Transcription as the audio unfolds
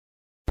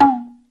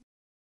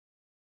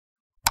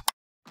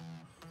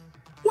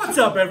What's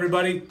up,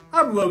 everybody?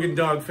 I'm Logan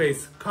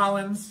Dogface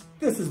Collins.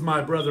 This is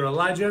my brother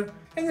Elijah,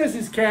 and this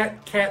is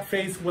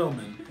Catface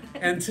Willman.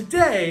 And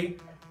today,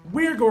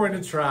 we're going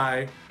to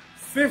try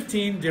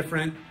 15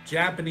 different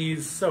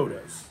Japanese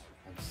sodas.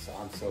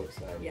 I'm so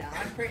excited. Yeah,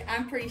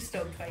 I'm pretty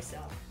stoked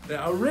myself.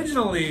 Now,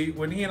 originally,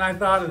 when he and I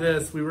thought of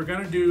this, we were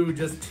going to do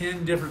just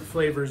 10 different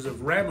flavors of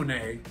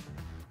Ramune.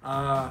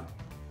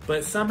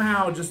 But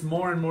somehow, just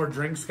more and more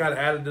drinks got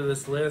added to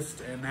this list,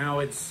 and now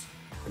it's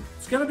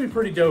gonna be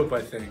pretty dope. I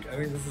think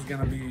this is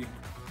gonna be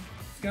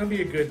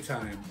a good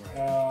time.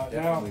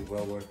 Definitely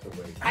well worth the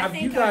wait. Have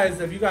you guys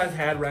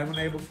had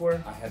Ramune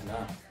before? I have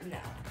not. No,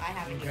 I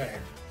haven't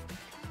either.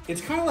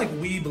 It's kind of like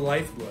weeb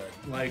lifeblood.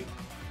 Like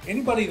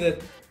anybody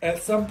that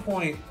at some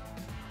point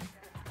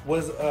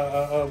was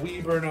a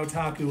weeb or an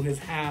otaku has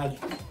had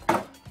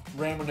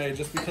Ramune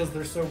just because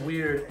they're so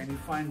weird and you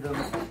find them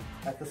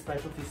at the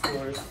specialty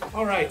stores.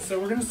 All right, so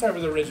we're gonna start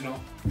with the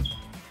original.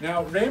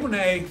 Now,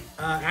 Ramune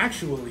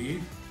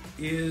actually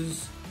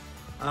is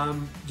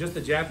just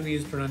the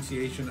Japanese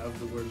pronunciation of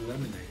the word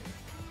lemonade,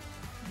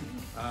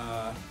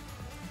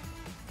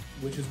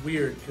 which is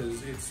weird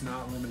because it's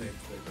not lemonade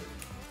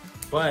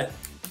flavored, but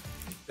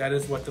that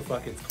is what the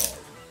fuck it's called.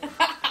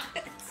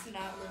 It's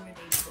not lemonade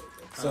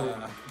flavored.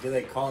 So, do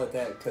they call it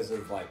that because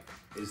of like,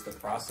 is the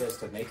process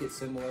to make it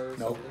similar or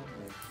Nope.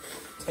 something?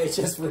 They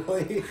just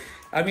really...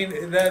 I mean,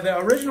 the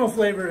original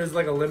flavor is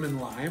like a lemon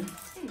lime.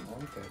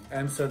 Okay.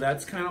 And so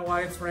that's kind of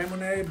why it's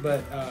Ramune,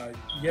 but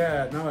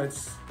yeah, no, it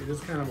is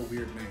kind of a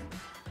weird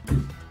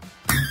name.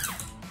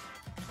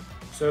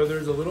 So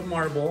there's a little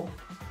marble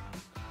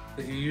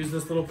that you use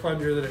this little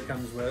plunger that it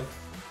comes with.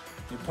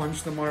 You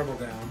punch the marble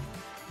down.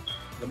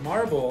 The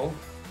marble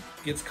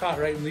gets caught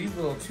right in these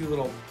two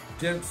little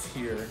dents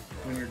here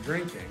when you're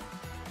drinking.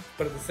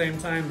 But at the same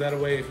time, that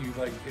way, if you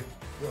like, it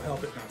will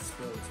help it not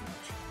spill too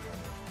much.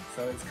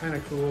 So it's kind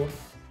of cool.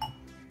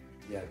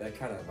 Yeah, that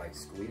kind of like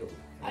squealed.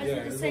 I was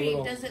gonna say,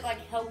 does it like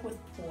help with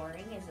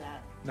pouring? Is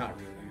that not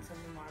really? Some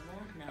marble?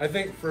 No. I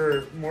think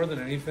for more than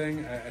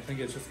anything, I think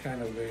it's just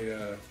kind of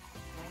a. Like,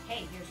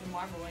 hey, here's your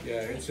marble.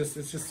 Yeah, it's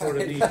just sort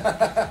of neat.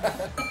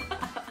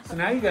 So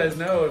now you guys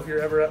know if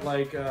you're ever at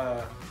like,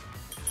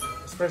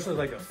 especially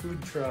like a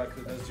food truck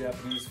that does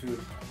Japanese food,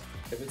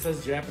 if it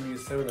says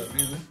Japanese soda,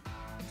 man,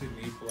 that didn't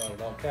equal out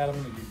at all. Cat, I'm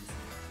gonna give you some.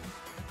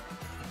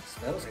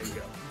 Smells There you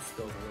good. go. It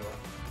spilled a little.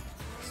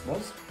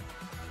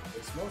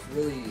 It smells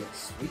really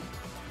sweet.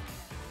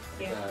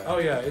 Yeah. Oh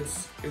yeah,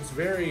 it's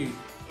very. It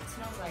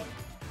smells like.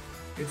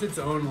 It's its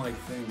own like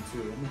thing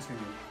too. I'm just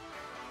gonna.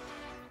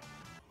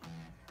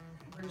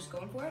 We're just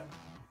going for it.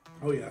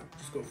 Oh yeah,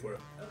 just go for it.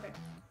 Okay.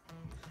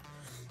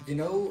 You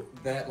know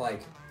that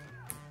like.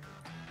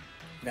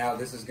 Now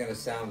this is gonna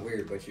sound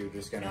weird, but you're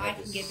just gonna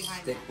have to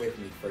stick with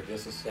me for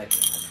just a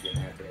second. I'm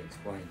gonna have to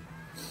explain.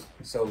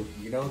 So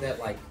you know that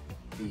like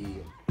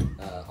the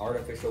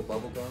artificial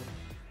bubble gum.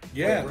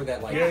 Yeah. Flavor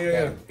that like Yeah.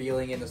 that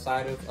feeling in the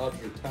side of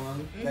your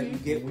tongue that you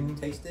get when you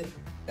taste it.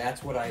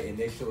 That's what I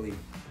initially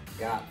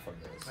got from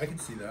this. I can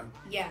see that.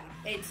 Yeah,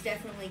 it's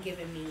definitely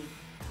given me.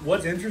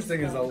 What's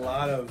interesting is a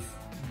lot of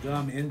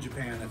gum in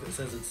Japan, if it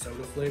says it's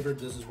soda flavored,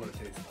 this is what it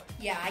tastes like.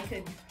 Yeah, I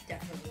could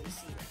definitely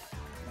see that.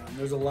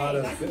 There's a lot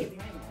I can get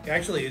behind that.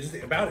 actually, it's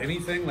just about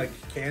anything like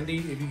candy.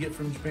 If you get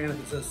from Japan, if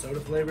it says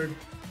soda flavored,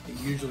 it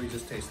usually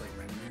just tastes like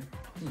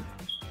Ramune.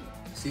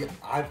 See,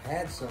 I've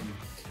had some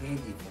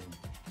candy from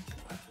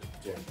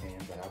Japan,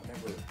 but I've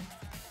never.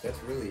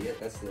 That's really it.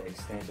 That's the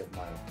extent of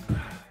my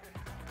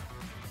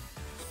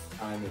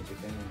time in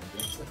Japan. I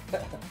guess.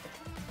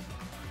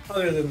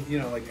 Other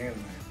than like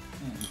anime.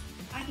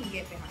 I can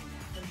get behind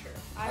that for sure.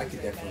 I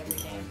could definitely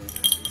get behind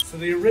that. So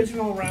the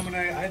original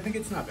Ramune, I think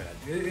it's not bad.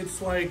 It's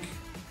like,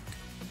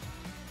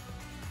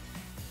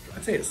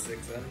 I'd say a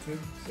 6 out of 10.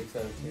 6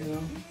 out of 10. You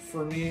know,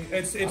 for me,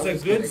 it's a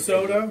good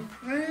soda.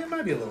 It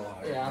might be a little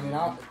higher. Yeah, I mean,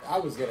 I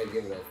was gonna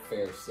give it a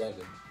fair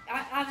 7.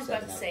 I was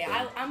about to say, 7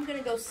 out of 10. I'm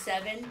gonna go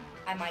 7.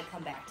 I might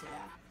come back to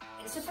that.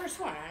 It's the first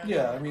one. I don't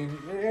Yeah, know. I mean,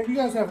 you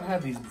guys haven't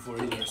had these before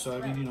either,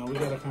 so I mean, we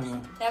gotta kind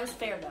of. That was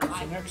fair though.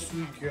 So next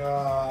we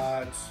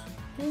got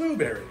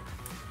blueberry.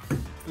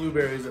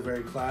 Blueberry is a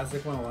very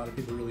classic one. A lot of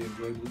people really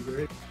enjoy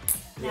blueberry.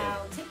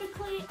 Now,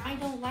 typically, I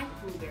don't like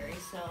blueberry,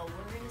 so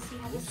we're gonna see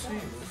how this goes.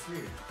 Let's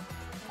see.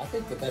 I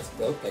think that's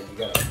dope that you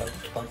gotta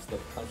punch that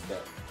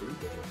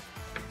blueberry.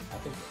 I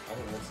think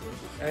that's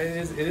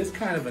interesting. It is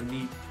kind of a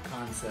neat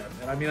concept,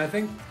 and I mean, I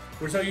think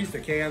we're so used to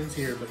cans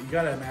here, but you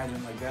gotta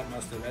imagine like that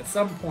must have at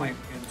some point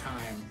in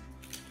time,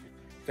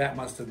 that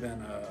must have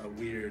been a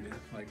weird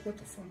like what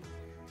the fuck.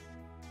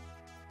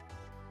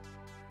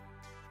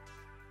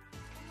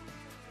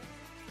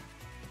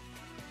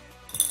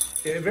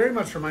 It very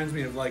much reminds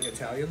me of like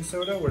Italian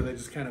soda, where they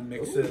just kind of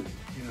mix it,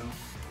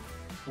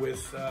 with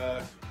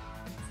soda.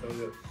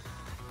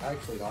 I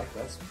actually like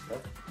that.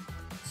 That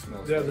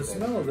smells. Yeah, good. the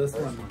smell of this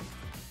one.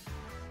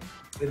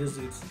 It's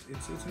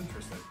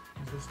interesting.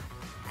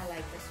 I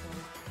like this one.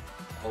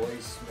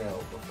 Always smell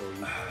before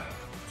you.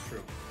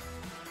 True.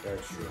 Very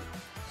true.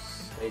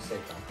 Stay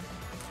safe out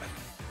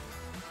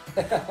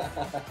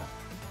there.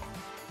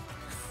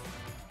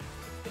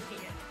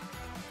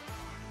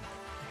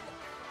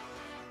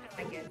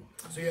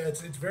 So yeah,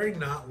 it's very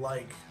not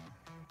like.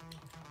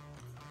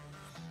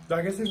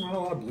 I guess there's not a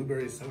lot of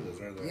blueberry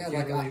sodas, are there?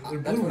 Yeah,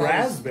 blue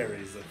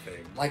raspberries a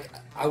thing. Like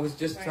I was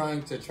just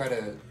trying to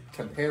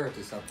compare it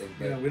to something.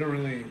 But yeah, we don't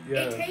really.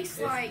 Yeah, it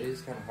tastes like. It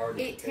is kind of hard.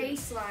 It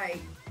tastes like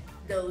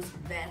those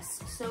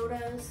Vest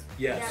sodas.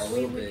 Yes, that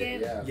we would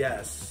get. Yeah.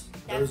 Yes,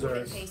 That's what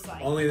it tastes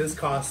like. Only this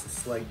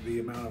costs like the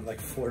amount of like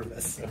 4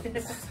 Vest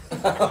sodas.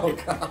 Oh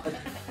god.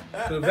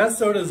 So Vest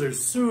sodas are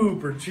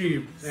super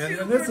cheap,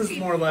 and this is cheap.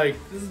 more like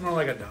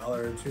 $1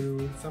 or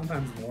 $2,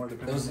 sometimes more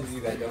depending. Those of you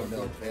that don't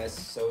know,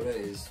 Vest soda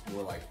is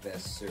more like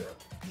Vest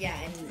syrup. Yeah,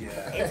 and Yeah.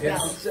 it's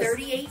about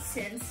 38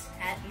 cents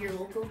at your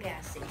local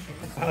gas station.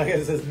 Like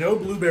it says, no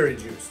blueberry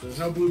juice. There's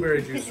no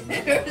blueberry juice in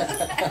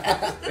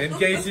there. In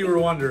case you were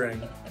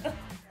wondering.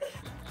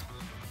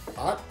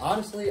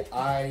 Honestly,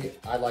 I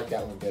like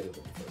that one better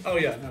than the first. Oh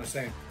yeah, no,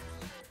 same.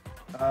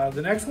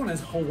 The next one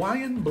is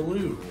Hawaiian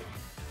Blue.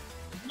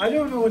 I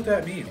don't know what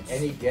that means.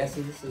 Any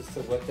guesses as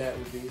to what that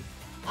would be?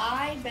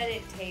 I bet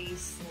it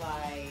tastes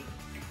like.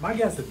 My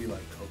guess would be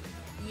like coconut.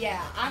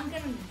 Yeah, I'm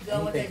gonna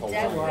go with a Anything A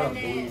lot of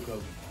blue definite.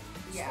 coconut.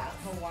 Yeah,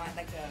 Hawaiian,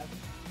 like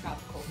a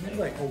tropical. Maybe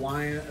flavor. like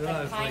Hawaiian. I don't know,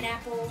 Like it's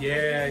pineapple.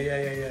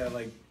 Yeah.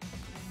 Like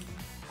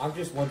I'm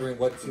just wondering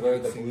where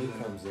the blue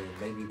comes in.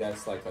 Maybe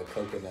that's like a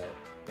coconut.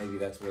 Maybe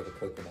that's where the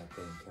coconut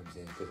thing comes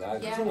in. Because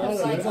I've Yeah, seen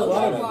it's a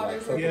lot of like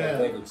coconut yeah,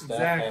 flavored stuff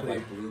have exactly.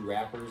 like blue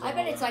wrappers. I on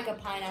bet it. it's like a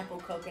pineapple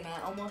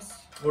coconut, almost.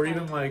 or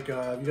even like you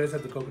guys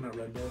have the coconut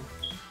Red Bull.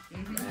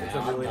 Mm-hmm. It's a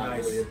really I'm not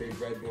nice- really a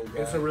big Red Bull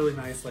guy. It's a really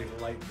nice like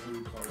light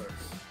blue color.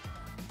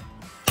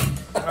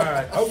 All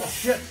right. Oh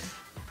shit.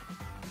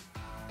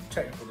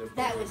 Technical difficulty.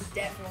 That was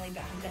definitely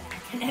bound to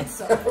happen at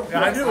some point.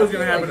 Yeah, I knew it was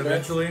gonna I feel happen like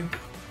that's- eventually.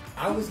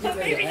 I was But getting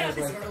ready maybe to not ask,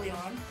 this like, early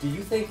on. do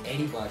you think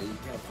anybody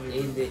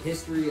in the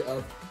history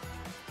of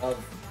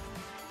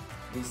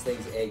these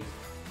things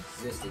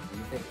existed, do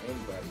you think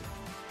anybody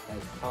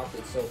has popped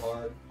it so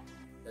hard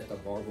that the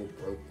marble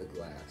broke the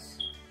glass?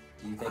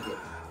 Do you think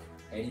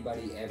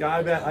anybody ever?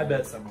 Yeah, I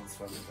bet someone's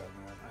fucking done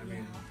that. I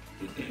mean,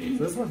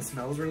 so this one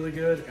smells really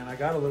good, and I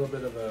got a little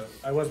bit of a.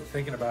 I wasn't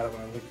thinking about it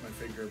when I looked at my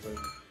finger, but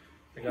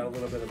I got a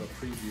little bit of a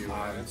preview.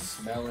 I'm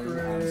smelling.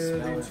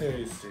 Pretty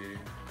tasty.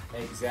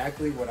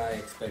 Exactly what I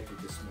expected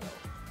to smell.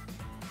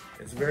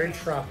 It's very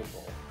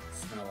tropical.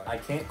 Smell I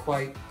like. can't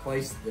quite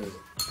place the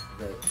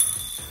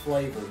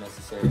flavor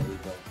necessarily,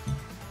 but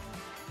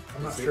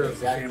I'm not it's sure if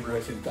the exactly camera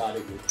what you can. thought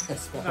it would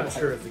smell I'm not like.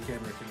 sure if the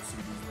camera can see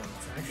these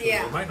ones. Actually,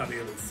 Yeah. they might not be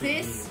able to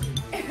see This me.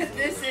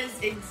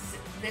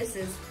 this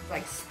is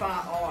like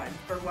spot on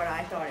for what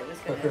I thought it was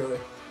gonna. Really?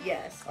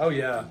 Yes. Oh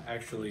yeah,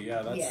 actually,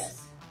 yeah. That's. Yes.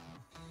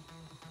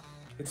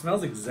 It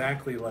smells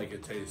exactly like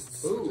it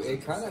tastes. Ooh,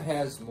 it kind of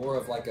has more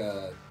of like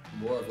a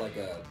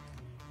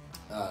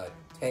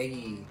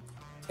tangy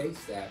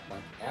taste,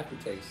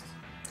 aftertaste.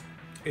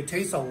 It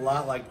tastes a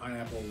lot like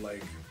pineapple.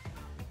 Like,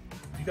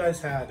 you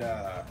guys had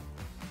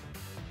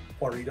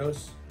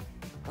Juaritos?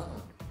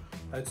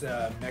 That's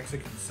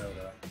Mexican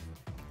soda.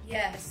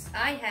 Yes,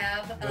 I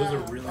have. Those are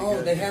really Oh,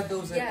 good. they have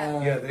those at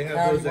Yeah. They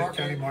have those at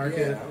County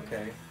Market. Yeah,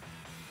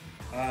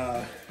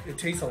 okay. It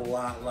tastes a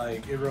lot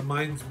like. It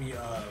reminds me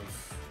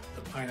of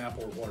the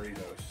pineapple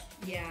Juaritos.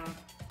 Yeah.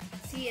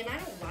 See, and I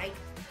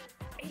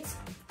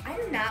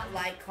do not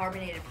like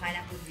carbonated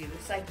pineapple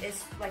juice. Like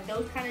it's like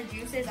those kind of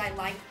juices. I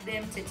like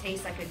them to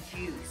taste like a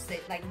juice,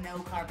 that like no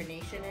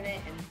carbonation in it,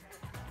 and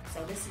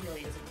so this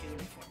really isn't doing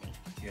it for me.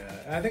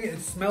 Yeah, I think it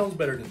smells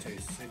better than it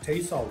tastes. It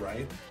tastes all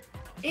right.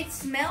 It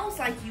smells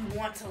like you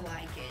want to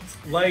like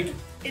it. Like,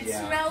 It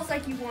Yeah. smells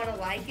like you want to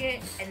like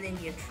it, and then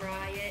you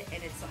try it,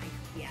 and it's like,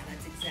 yeah,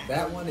 that's exactly.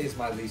 That one is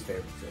my least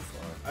favorite so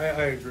far.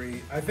 I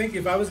agree. I think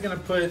if I was gonna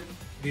put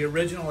the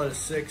original at a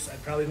 6,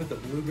 I'd probably put the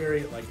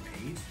blueberry at like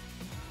an 8,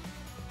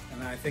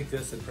 and I think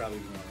this would probably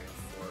be like a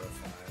 4 or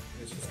 5.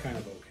 It's just kind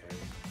of okay.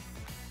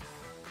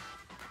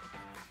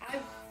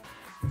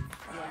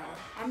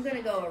 I'm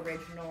gonna go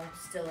original,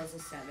 still as a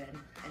 7,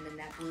 and then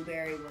that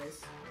blueberry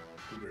was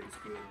Blueberry's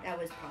good. that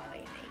was probably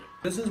an 8.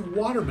 This is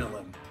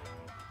watermelon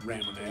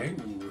Ramune.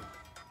 Ooh.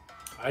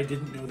 I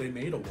didn't know they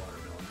made a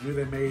watermelon. I knew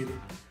they made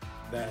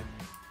that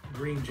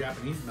green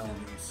Japanese melon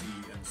that you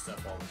see and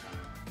stuff all the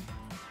time,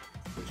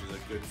 which is a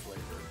good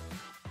flavor.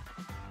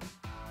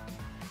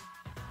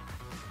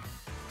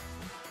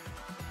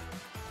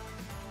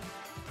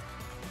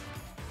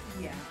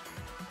 Yeah.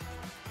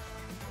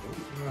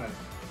 All right.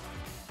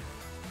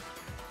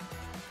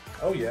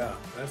 Oh yeah,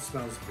 that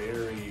smells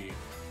very It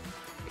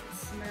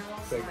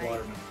smells fake like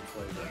watermelon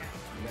flavor. Yeah.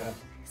 Yeah.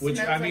 Which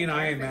Smells I like mean,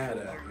 I ain't perfect mad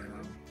at.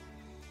 watermelon.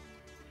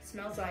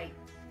 Smells like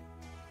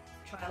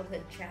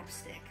childhood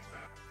chapstick.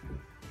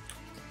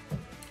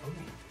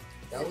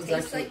 That was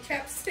Tastes actually like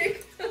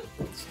chapstick.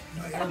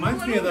 It I'm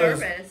reminds a me of little those.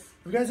 nervous.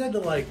 You guys had the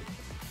like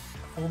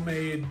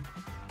homemade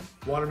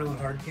watermelon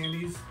hard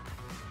candies.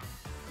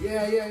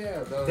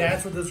 yeah. Those,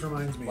 That's what this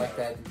reminds me like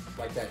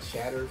of. that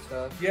shatter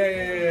stuff.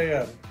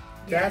 Yeah.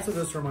 That's Yes. what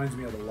this reminds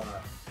me of a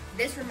lot.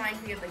 This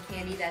reminds me of the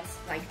candy that's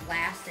like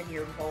last in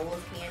your bowl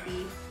of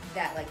candy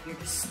that like you're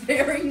just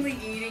sparingly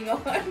eating on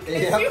because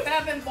Yep. you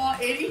haven't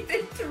bought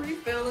anything to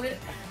refill it.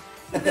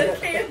 The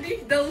candy,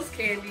 those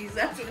candies,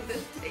 that's what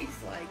this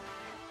tastes like.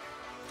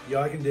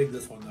 Yo, I can dig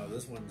this one though.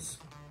 This one's,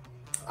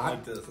 I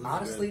like this.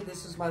 Honestly,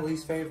 this is my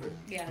least favorite.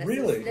 Yeah,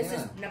 this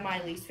is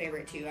my least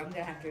favorite too. I'm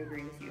gonna have to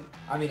agree with you.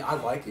 I mean, I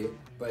like it,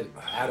 but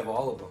out of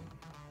all of them,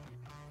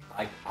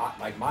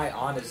 like my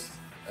honest,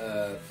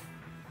 damn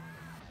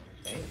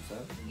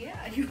son.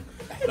 Yeah, you.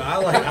 No,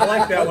 I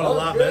like that one a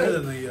lot better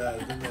than the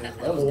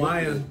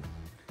Hawaiian.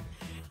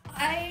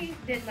 I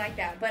didn't like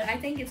that, but I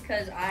think it's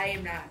because I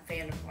am not a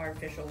fan of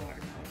artificial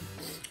watermelon.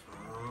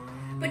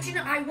 But you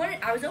know,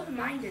 I was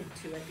open-minded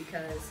to it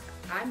because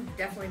I'm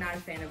definitely not a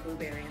fan of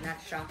blueberry, and that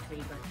shocked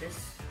me. But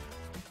this,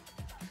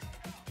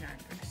 not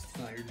impressed. It's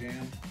not your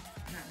jam.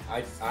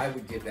 No. I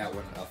would give that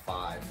one a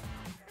 5.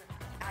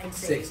 I'd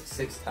say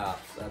Six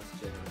tops. That's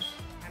generous.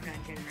 I'm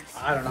not generous.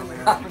 I don't know,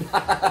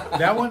 man.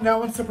 that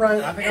one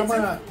surprised. I think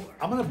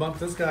I'm gonna bump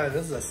this guy.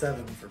 This is a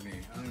 7 for me.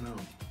 I don't know.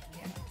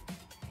 Yeah.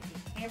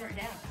 Hammer it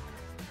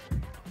down.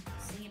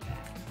 Sing it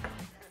back.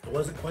 It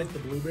wasn't quite the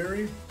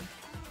blueberry.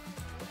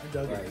 I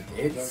dug Right.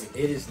 it.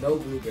 It is no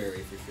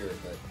blueberry for sure,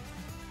 but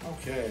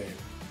okay.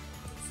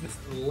 It's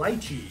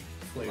lychee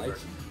flavor.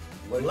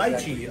 What Lychee.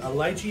 exactly? A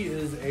lychee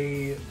is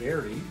a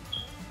berry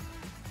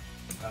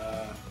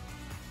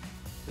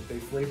that they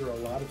flavor a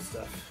lot of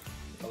stuff.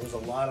 There's a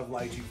lot of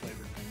lychee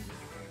flavored things in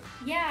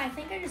Japan. Yeah, I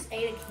think I just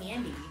ate a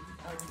candy,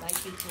 a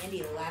lychee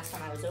candy, the last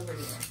time I was over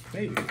here.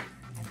 Maybe.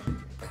 I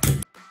think.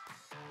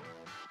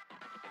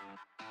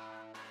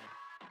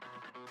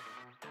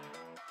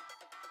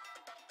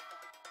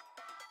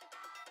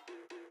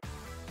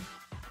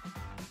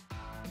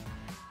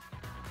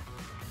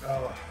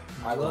 Oh,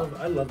 I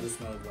love the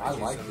smell of lychee. I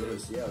like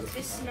this. Yeah,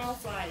 This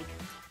smells like.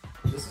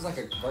 This is like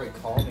a very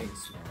calming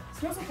smell. It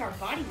smells like our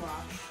body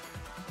wash.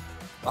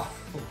 Oh,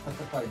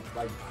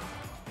 like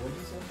what did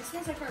you say? It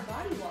smells like our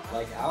body wash.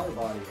 Like our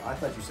body. I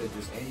thought you said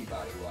just any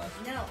body wash.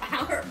 No,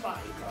 our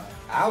body wash.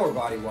 Our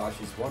body wash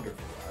is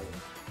wonderful. I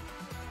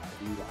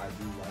do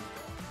like that.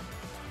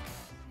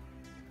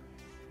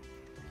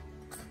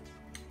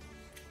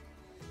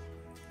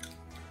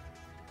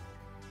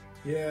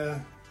 Yeah.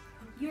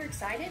 You were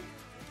excited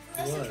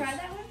for us to try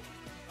that one?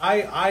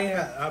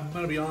 I'm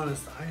gonna be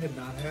honest. I had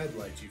not had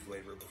lychee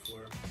flavor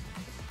before.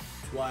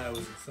 That's why I was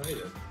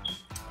excited.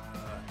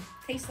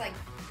 Tastes like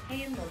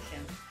hand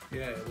lotion.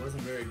 Yeah, it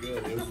wasn't very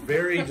good. It was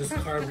very just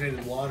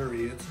carbonated,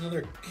 watery. It's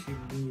another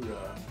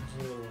Kimura.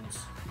 Those other ones.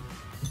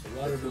 The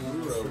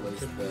watermelon Kimura was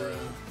Kimura.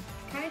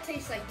 Kind of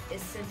tastes like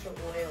essential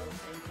oils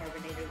and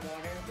carbonated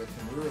water. The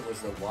Kimura was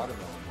the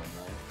watermelon one,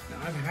 right?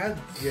 Now,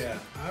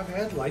 I've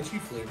had lychee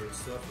flavored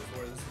stuff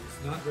before. This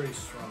is not very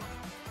strong.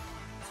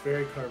 It's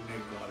very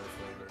carbonated water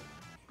flavored.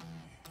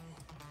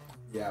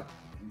 Yeah.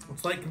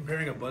 It's like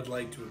comparing a Bud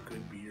Light to a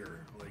good beer.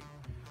 Like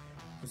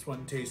this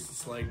one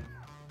tastes like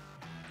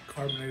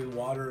carbonated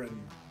water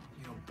and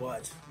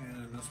butt,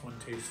 and this one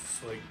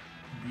tastes like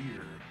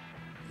beer.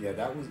 Yeah,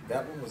 that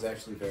one was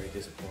actually very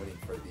disappointing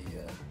for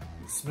the.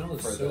 The smell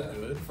is so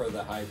good for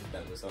the hype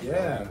that was up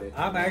around it.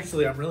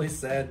 I'm really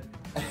sad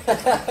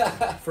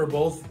for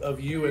both of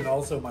you and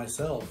also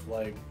myself.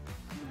 Like,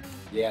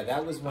 yeah,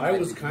 that was when I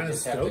was kind of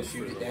just have to stoked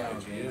shoot for it the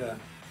down. lychee, yeah.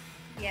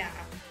 Yeah.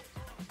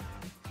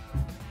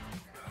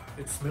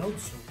 It smelled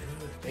so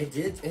good. It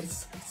did. It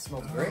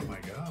smelled great. Oh my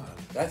god.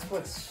 That's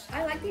what's.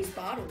 I like these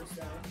bottles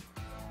though.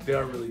 They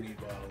are really neat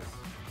bottles.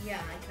 Yeah,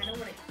 I kind of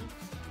want to keep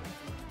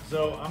some.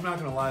 So I'm not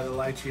gonna lie, the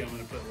lychee I'm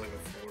gonna put like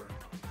a 4.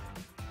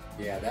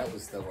 Yeah, that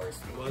was the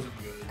worst. It wasn't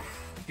good.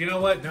 You know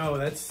what? No,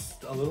 that's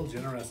a little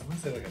generous. I'm gonna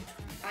say like a 2.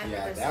 I'm Yeah,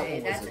 gonna that say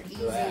one was that's a an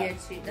bad.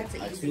 easier 2. That's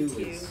an A easy 2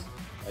 2. is-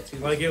 a 2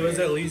 Like is it was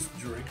fair. at least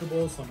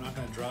drinkable, so I'm not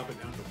gonna drop it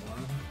down to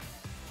 1.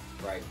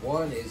 Right.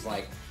 1 is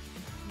like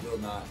will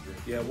not drink.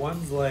 Yeah,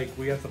 1's like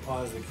we have to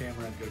pause the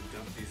camera and go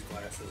dump these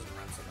glasses and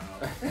rinse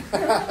them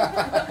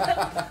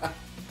out.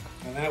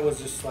 And that was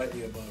just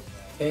slightly above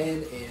that.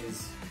 10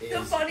 is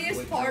The funniest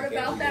would part drink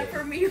about every that day.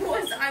 for me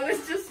was I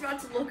was just about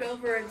to look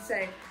over and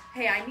say,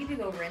 hey, I need to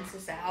go rinse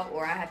this out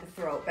or I have to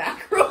throw it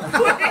back real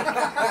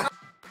quick.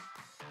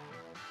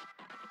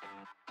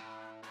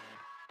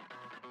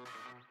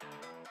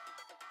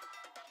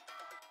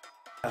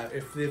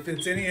 If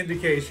it's any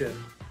indication,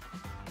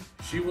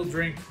 she will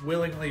drink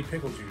willingly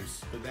pickle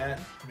juice, but that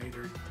made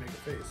her make a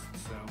face,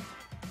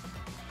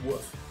 so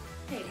woof.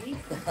 Hey,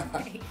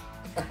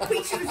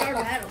 we choose our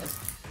battles.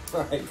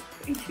 Right.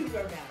 We choose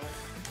our battles.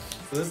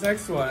 So this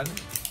next one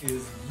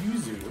is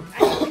yuzu. I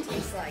think it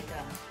tastes like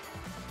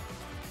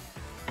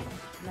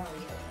mellow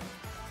yellow.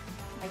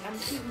 Like I'm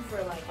shooting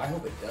for like. I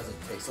hope it doesn't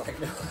taste like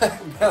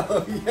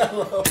mellow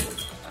yellow.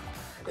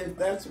 If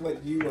that's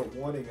what you are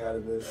wanting out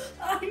of this,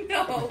 I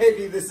know.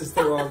 maybe this is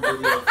the wrong video.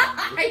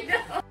 I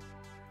know.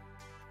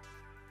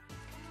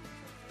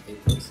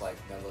 It looks like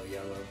mellow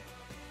yellow.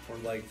 Or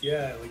like,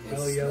 yeah, like It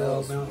mellow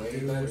yellow, smells way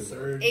Mountain better Dew, than-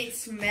 Surge. It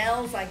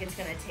smells like it's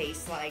gonna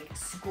taste like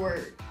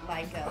squirt,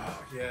 like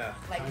Oh, yeah.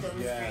 like those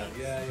yeah, drinks.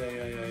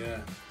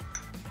 yeah.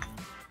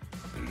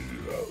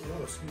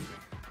 Oh, excuse me.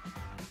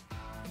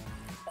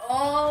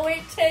 Oh,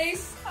 it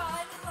tastes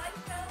kind of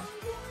like mellow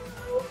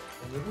yellow.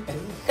 A little bit.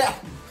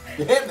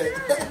 Damn it!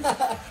 It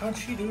How'd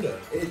she do that?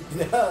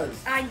 It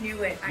does. I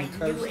knew it. I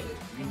knew it.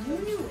 I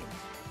knew it.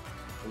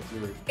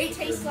 It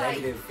tastes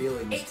like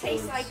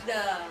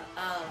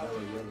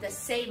the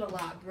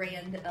Save-A-Lot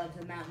brand of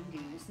the Mountain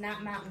Dews,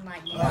 not Mountain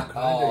Light,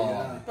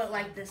 but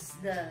like the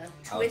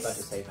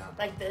twist,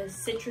 like the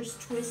citrus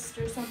twist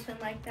or something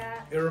like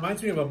that. It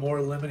reminds me of a more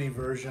lemony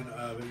version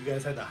of. Have you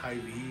guys had the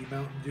Hy-Vee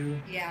Mountain Dew?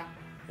 Yeah.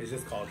 It's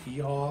just called Hee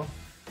Haw.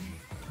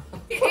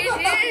 It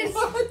is.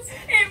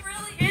 It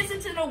really is.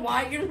 It's in a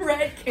white and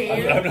red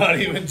can. I'm not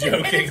even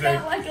joking. And it's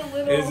got like a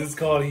little. It's just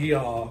called Hee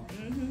Haw.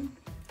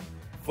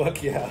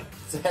 Fuck yeah.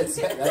 That's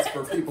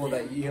for people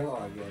that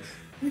yeehaw, I guess.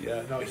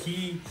 Yeah, no,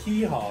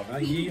 hee-haw,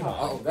 not yeehaw.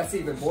 Oh, that's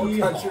even more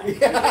country.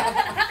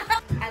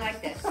 I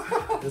like this.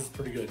 This is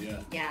pretty good,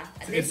 yeah. Yeah.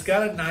 It's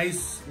got a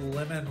nice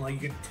lemon,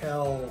 like you can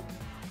tell.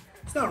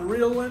 It's not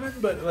real lemon,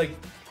 but like,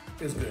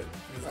 it's good.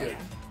 It's good.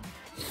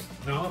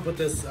 No, I'm gonna put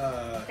this.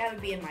 That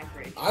would be in my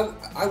fridge. I would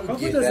I'll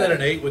give put this that at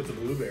an 8 with the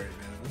blueberry, man.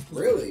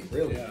 Really?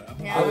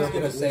 Yeah. I was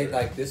gonna say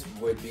like this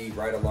would be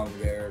right along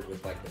there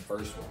with like the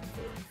first one.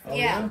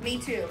 Yeah, me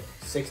too.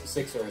 6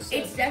 or a 7.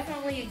 It's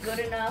definitely good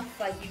enough.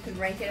 Like you can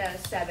rank it at a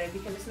 7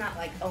 because it's not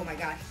like, oh my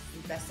gosh,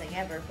 it's the best thing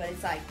ever. But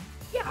it's like,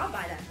 yeah, I'll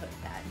buy that and put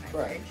that in my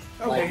fridge.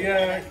 Okay, like,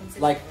 yeah.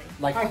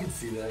 Like I can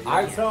see that. Yeah.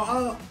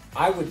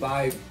 I would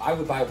buy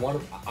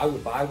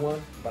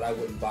one, but I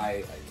wouldn't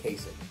buy a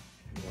case of it.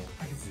 You know?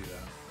 I can see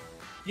that.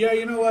 Yeah,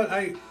 you know what?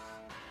 I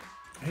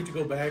hate to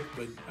go back,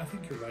 but I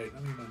think you're right.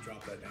 I'm gonna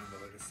drop that down to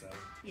like a 7.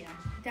 Yeah,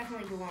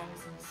 definitely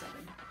belongs in a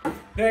 7.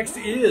 Next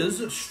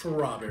is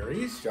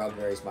strawberries.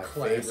 Strawberry is my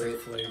Classic favorite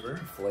flavor.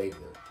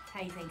 How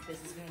do you think this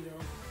is gonna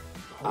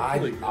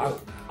go?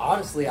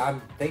 Honestly,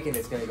 I'm thinking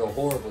it's gonna go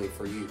horribly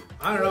for you.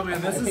 I don't know,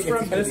 man. This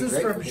is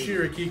from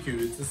Shirakiku.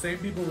 It's the same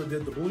people that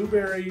did the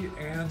blueberry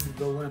and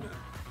the lemon.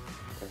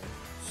 Okay.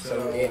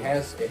 So it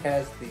has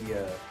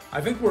the. I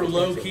think we're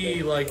low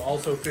key like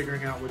also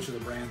figuring out which of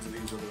the brands of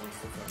these are the ones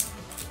to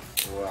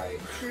find. Right.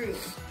 True.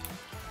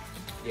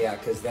 Yeah,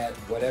 because that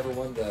whatever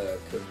one, the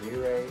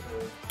Kamire.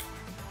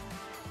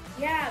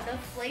 Yeah, the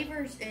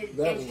flavors.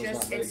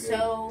 It's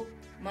so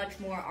much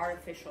more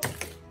artificial.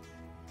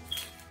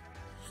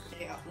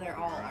 Yeah, they're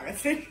all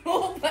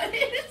artificial, but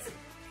it's.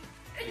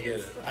 I get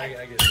it. I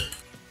get it.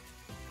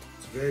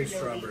 It's very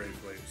strawberry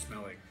flavored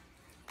smelling.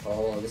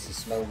 Oh, this is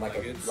smelling like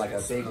a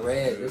big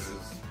red. This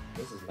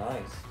is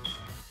nice.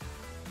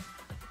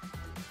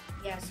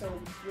 Yeah, so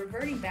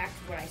reverting back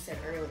to what I said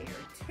earlier,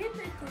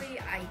 typically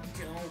I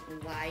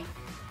don't like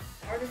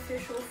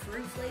artificial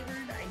fruit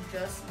flavored. I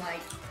just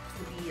like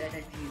to be in a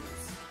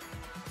juice.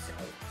 So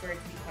for it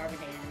to be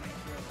carbonated in my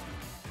throat.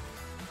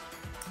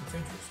 It's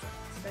interesting.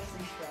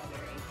 Especially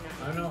strawberry.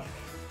 I know.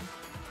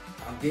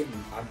 I'm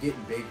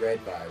getting big red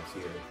vibes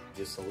here.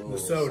 Just a little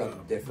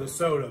something different. The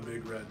soda,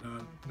 big red,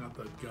 not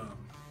the gum.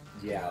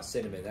 Yeah,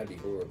 cinnamon, that'd be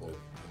horrible.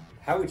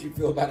 How would you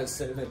feel about a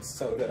cinnamon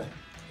soda?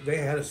 They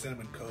had a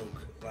cinnamon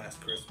Coke last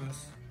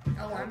Christmas.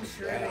 Oh, I'm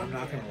sure. I'm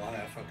not gonna lie,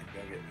 I fucking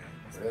dug it, man.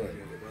 It's really? Good.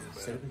 It wasn't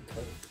bad. Cinnamon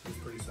Coke. It was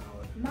pretty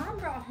solid. Mom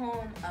brought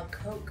home a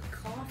Coke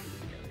coffee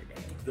the other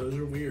day. Those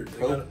are weird.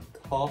 Coke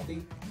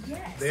coffee?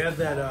 Yes. They have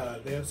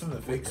that. They have some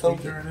of the fake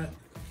sweetener in it.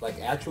 Like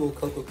actual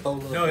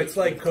Coca-Cola? No, it's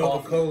like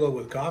Coca-Cola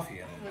with coffee in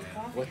it. With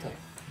coffee? What the?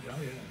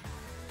 Oh yeah.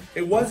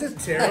 It wasn't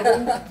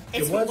terrible.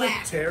 It wasn't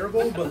whack.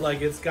 terrible, but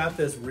like it's got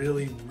this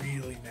really,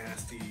 really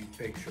nasty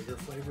fake sugar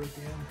flavor at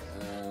the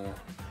end.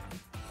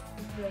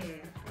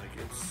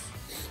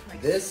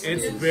 Like it's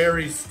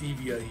very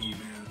stevia-y,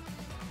 man.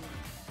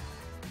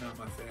 Not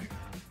my thing.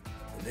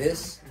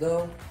 This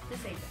though,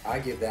 This ain't bad. I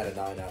give that a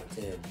 9 out of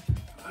 10.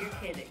 You're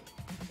kidding.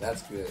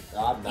 That's good.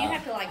 I'm not. You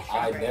have to like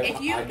strawberry. If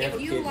you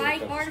kid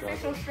like when it comes to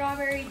artificial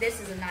strawberry, this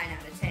is a 9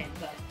 out of 10.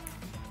 But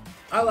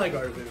I like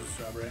artificial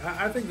strawberry.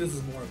 I think this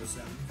is more of a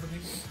 7 for me.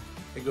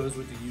 It goes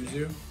with the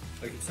yuzu.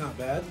 Like it's not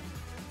bad.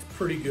 It's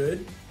pretty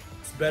good.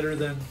 It's better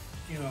than,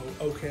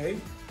 okay.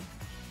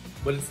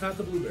 But it's not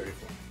the blueberry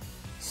for me.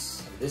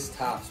 This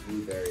tops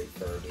blueberry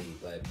for me,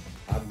 but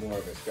I'm more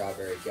of a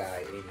strawberry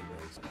guy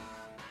anyways.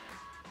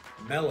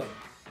 Mellow.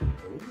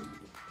 Ooh.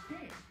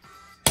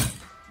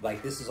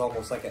 Like this is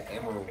almost like an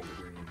emerald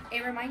green.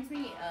 it reminds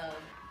me of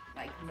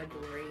like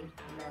Midori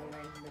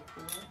melon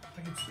liqueur.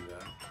 I can see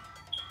that.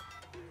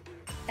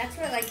 That's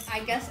where, like, I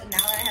guess now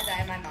that I have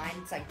that in my mind,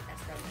 it's like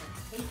that's where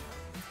it's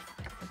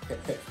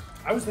tasty.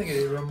 I was thinking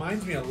it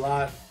reminds me a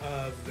lot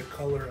of the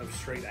color of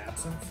straight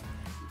absinthe.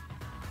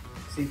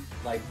 See,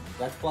 like,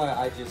 that's why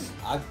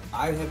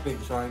I have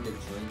been trying to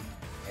drink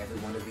every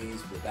one of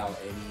these without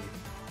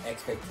any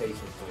expectation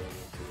going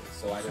into it.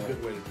 So That's a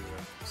good way to do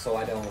it. So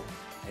I'm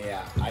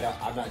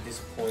not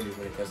disappointed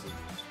when it doesn't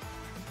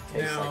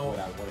taste like what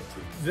I want it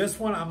to. This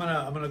one, I'm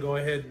gonna go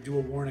ahead and do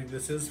a warning.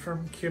 This is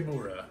from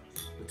Kimura,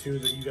 the two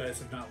that you guys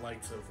have not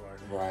liked so far.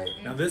 Right.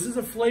 Now, this is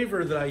a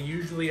flavor that I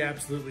usually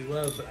absolutely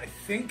love, but I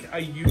think I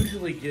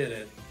usually get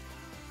it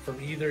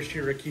from either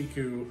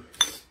Shirakiku.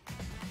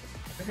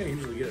 I think I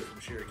usually get it from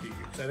Shirakiku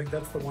because I think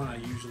that's the one I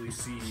usually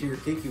see.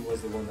 Shirakiku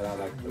was the one that I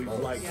liked the We've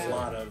most. liked a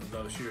lot of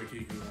those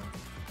Shirakiku ones.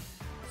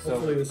 So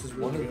hopefully this is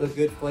really one of the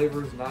good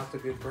flavors, not the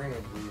good brand.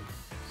 We'll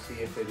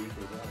see if it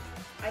equals out.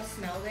 I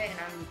smelled it and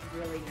I'm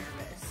really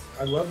nervous.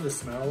 I love the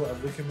smell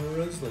of the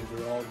Kimuras. Like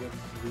they're all been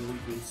really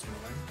good smelling.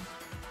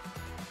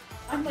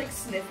 I'm like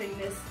sniffing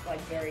this like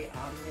very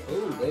ominous.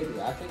 Ooh, baby,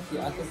 I think you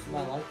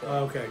might like that.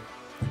 Oh, okay.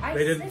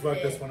 They didn't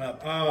fuck this one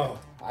up. Oh.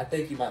 I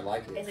think you might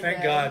like it.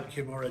 Thank God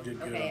Kimura did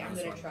good on this one. Okay, I'm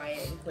gonna try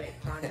it and quit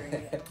pondering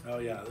it. Oh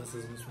yeah, this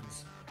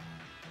one's.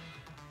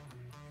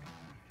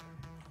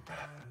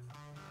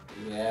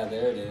 Yeah,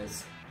 there it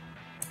is.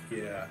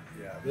 Yeah.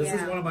 This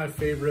is one of my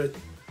favorite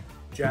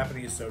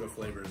Japanese soda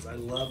flavors. I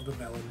love the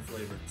melon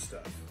flavored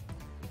stuff.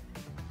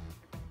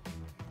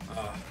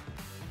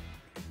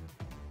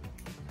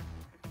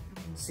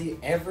 See,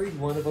 every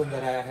one of them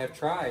that I have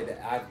tried,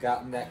 I've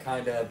gotten that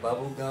kind of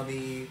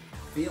bubblegummy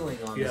feeling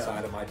on the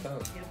side of my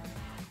tongue. Yep.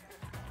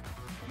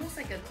 Almost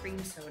like a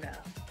cream soda.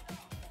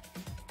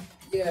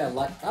 Yeah,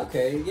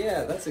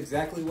 yeah, that's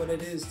exactly what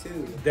it is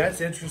too.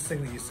 That's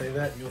interesting that you say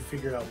that, and you'll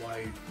figure out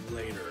why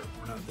later.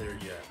 We're not there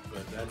yet,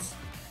 but that's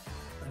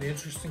an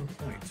interesting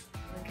point.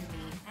 Look at me,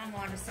 I'm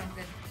onto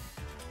something.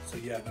 So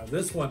yeah, now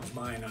this one's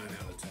my 9 out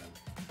of 10.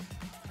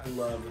 I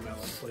love the melon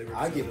flavor.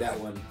 I give that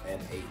one an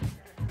 8.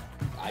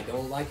 I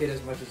don't like it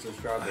as much as the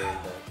strawberry,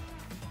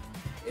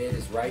 but it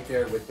is right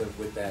there with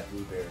that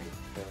blueberry.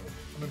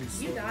 I'm gonna be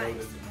so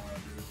loaded tomorrow,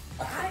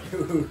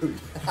 dude.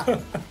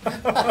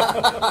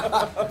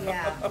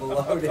 Yeah.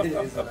 Loaded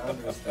is an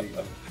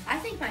understatement. I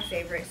think my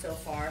favorite so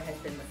far has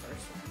been the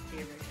first one, the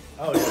original.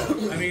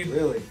 Oh yeah, I mean,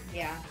 really?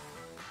 Yeah.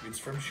 It's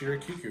from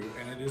Shirakiku,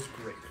 and it is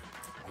great.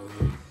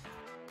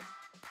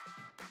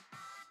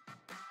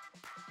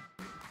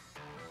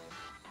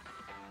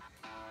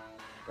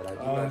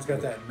 It's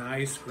got that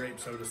nice grape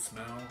soda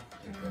smell.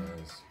 It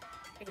does.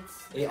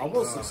 It's It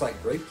almost looks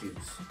like grape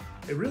juice.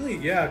 It really,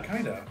 yeah,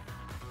 kind of.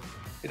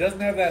 It doesn't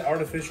have that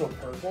artificial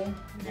purple.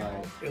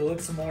 No. It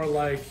looks more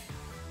like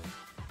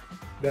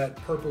that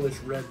purplish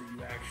red that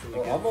you actually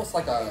Or get. almost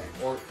like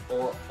or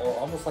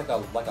almost like a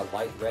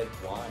light red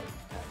wine.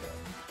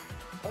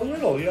 A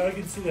little, yeah, I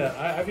can see that.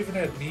 I've even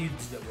had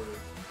meads that were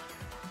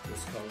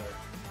this color.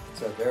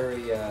 It's a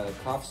very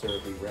cough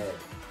syrupy red.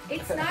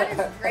 It's not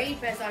as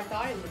grape as I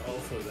thought it would be.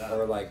 Also that.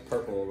 Or like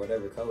purple or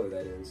whatever color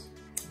that is.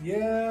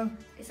 Yeah.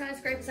 It's not as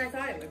grape as I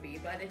thought it would be,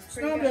 but it's It's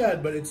pretty not good.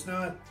 bad, but it's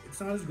not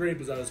as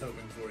grape as I was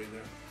hoping for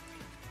either.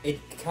 It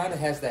kind of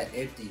has that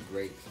empty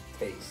grape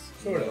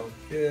taste. Sort you know? of.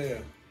 Yeah.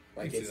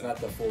 Like it's not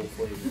the full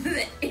flavor.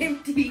 The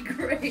empty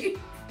grape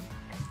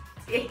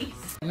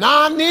taste.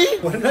 Nani?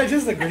 What did I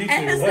just agree to?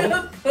 As What?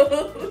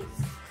 opposed.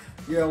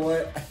 You know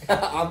what?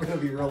 I'm gonna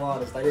be real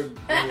honest. I didn't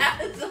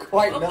As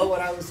quite know opposed- what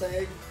I was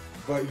saying,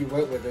 but you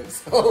went with it.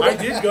 So I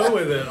did go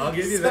with it. I'll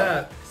give you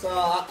that. So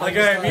Like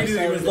just I thought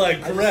immediately was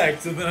started- like,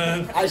 correct, and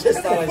then I just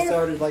thought I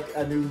started like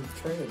a new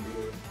trend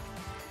here.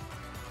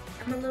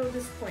 I'm a little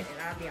disappointed,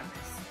 I'll be honest.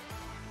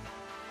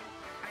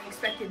 I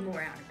expected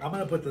more out of it. I'm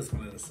gonna put this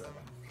one at a 7.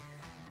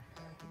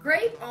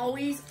 Grape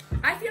always,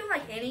 I feel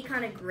like any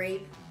kind of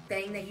grape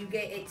thing that you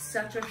get, it's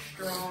such a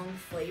strong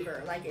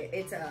flavor. Like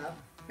it's a,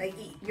 like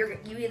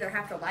you either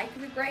have to like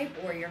the grape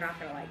or you're not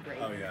gonna like grape.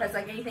 Oh, yeah. Because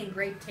like anything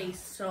grape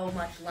tastes so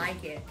much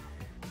like it.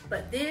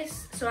 But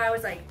this, so I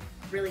was like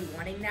really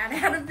wanting that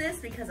out of this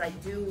because I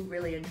do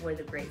really enjoy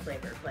the grape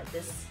flavor. But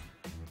this,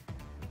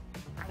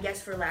 I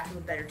guess for lack of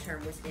a better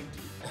term, was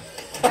empty.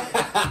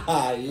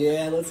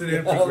 Yeah, let's It's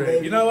an go, empty grape.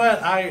 baby. You know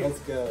what? Let's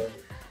go.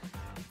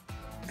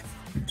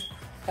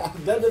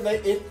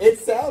 It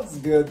sounds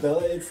good though.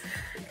 It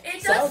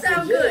does Sounds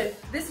sound legit.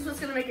 good. This is what's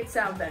gonna make it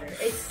sound better.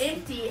 It's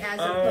empty as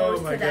Oh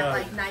opposed my to that God.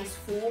 like nice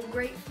full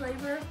grape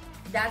flavor.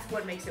 That's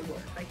what makes it work.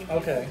 Like if you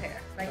Okay.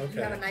 compare, like if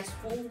you Okay. have a nice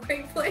full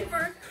grape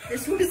flavor,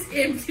 this was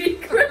empty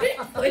grape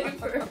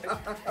flavor.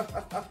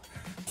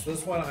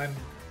 This one I'm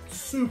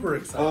super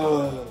excited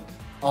about.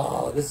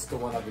 Oh, this is the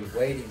one I've been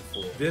waiting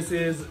for. This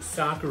is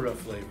Sakura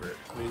flavored,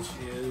 which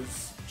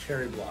is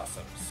cherry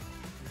blossoms.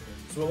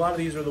 So a lot of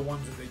these are the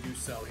ones that they do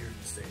sell here in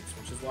the States,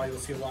 which is why you'll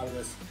see a lot of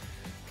this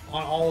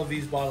on all of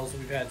these bottles that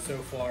we've had so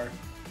far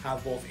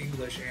have both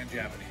English and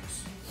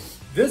Japanese.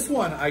 This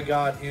one I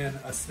got in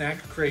a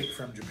snack crate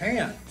from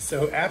Japan,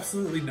 so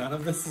absolutely none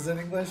of this is in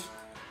English,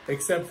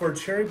 except for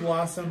Cherry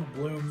Blossom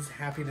Blooms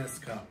Happiness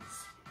Comes.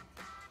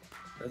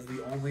 That's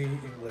the only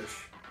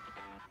English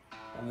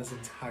on this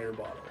entire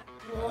bottle.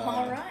 Well,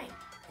 all right.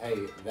 Hey,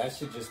 that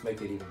should just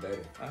make it even better.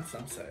 That's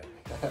some say.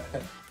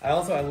 I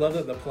love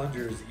that the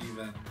plunger is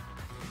even.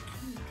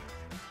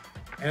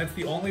 And it's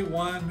the only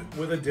one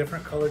with a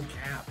different colored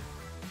cap.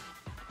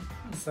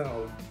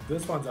 So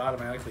this one's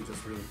automatically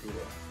just really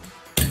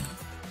cool.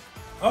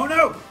 Oh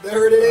no!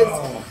 There it is!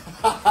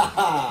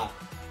 Oh.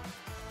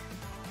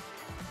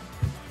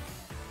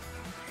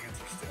 Hands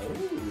are still.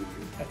 Ooh.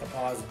 I have to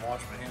pause and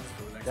wash my hands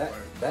for the next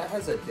part. That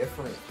has a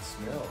different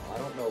smell. I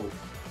don't know.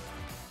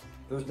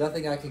 There's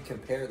nothing I can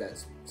compare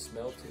that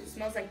smell to. It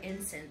smells like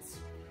incense.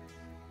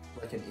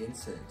 Like an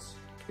incense.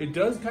 It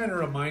does kind of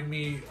remind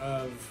me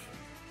of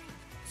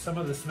some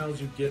of the smells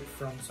you get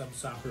from some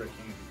Sakura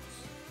candies.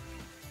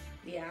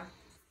 Yeah.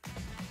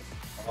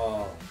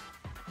 Oh.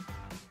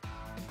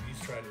 He's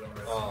tried it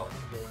already. Oh.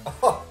 I'm going.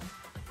 Oh.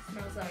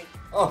 Smells like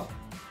Oh.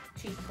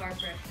 car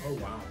freshener. Oh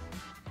wow.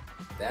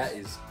 That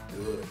is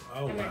good.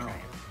 Oh I'm gonna wow. try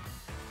it.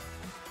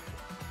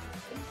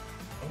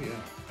 Oh yeah.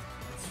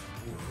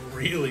 That's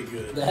really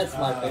good. That's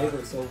my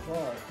favorite so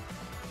far.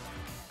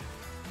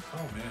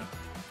 Oh man.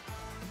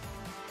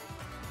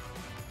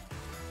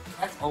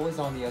 That's always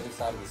on the other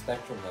side of the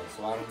spectrum though,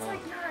 so I don't It's know.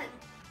 like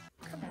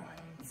not. Come on.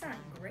 It's not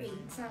great.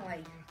 It's not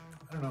like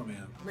I don't know,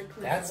 man.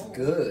 liquid. That's gold.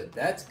 good.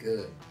 That's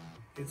good.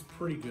 It's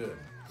pretty good.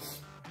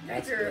 You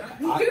guys, That's are,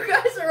 good. you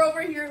guys are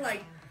over here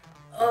like,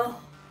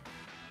 oh.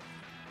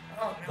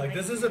 Oh, no, Like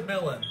this isn't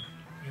melon,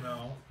 you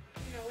know.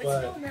 No, it's but-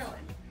 still melon.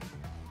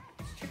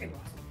 It's cherry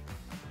blossom.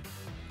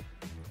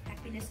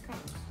 Happiness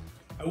comes.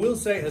 I will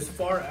say, as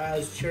far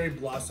as cherry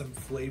blossom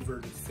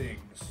flavored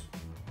things,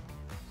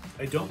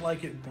 I don't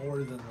like it more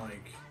than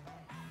like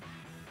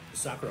the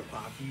Sakura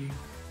Pocky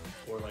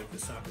or like the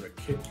Sakura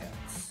Kit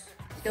Kats.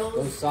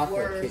 Those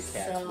Sakura were Kit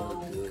Kats so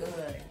were good.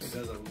 good. It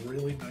has a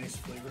really nice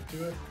flavor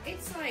to it.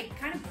 It's like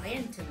kind of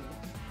bland to me.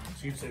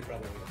 So you'd say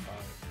probably like a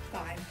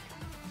 5.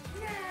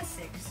 5. Nah,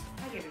 6.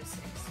 I'll give it a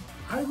 6.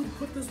 I would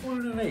put this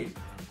one in an 8.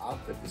 I'll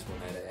put this one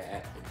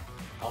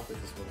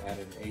at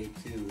an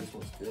 8 too. This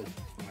one's good.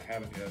 I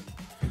haven't yet.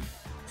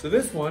 So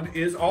this one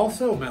is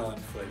also melon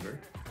flavored.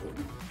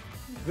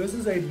 This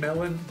is a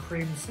melon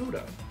cream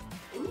soda.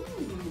 Ooh.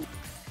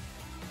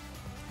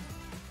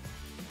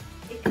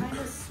 It kind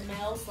of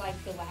smells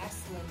like the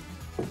last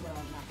one. Well,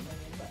 not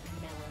lemon, but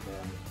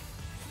melon.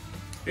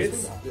 Yeah.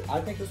 It's,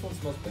 I think this one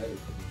smells better to me,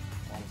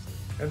 honestly.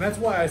 and that's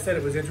why I said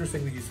it was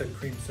interesting that you said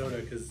cream soda,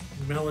 because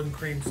melon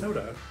cream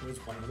soda was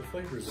one of the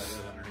flavors I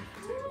had underneath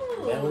the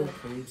table. Ooh. Melon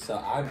cream, so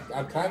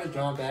I'm kind of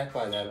drawn back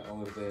by that a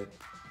little bit.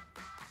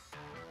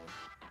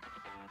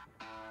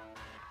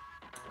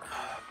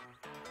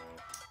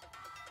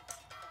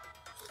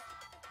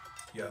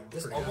 Yeah,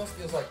 This pretty good. almost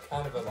feels like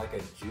kind of like a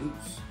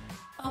juice.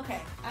 Okay,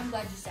 I'm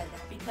glad you said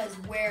that because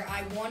where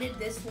I wanted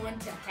this one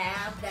to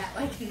have that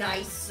like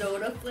nice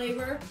soda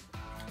flavor,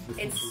 This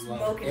it's one's a lot-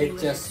 smoking me It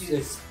with just the juice.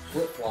 it's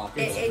flip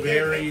flopping. It's it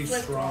very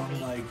flipped strong, on me.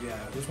 like, yeah,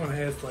 this one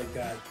has like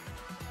that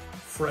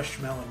fresh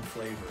melon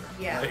flavor.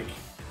 Yeah. Like,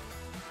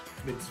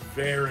 it's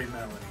very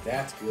melony.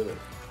 That's good.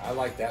 I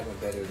like that one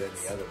better than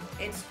the other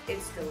one.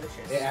 It's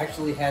delicious. It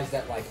actually has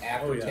that like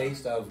Oh, yeah.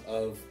 aftertaste of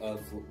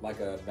like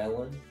a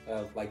melon,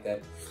 of like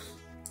that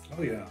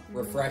Oh yeah.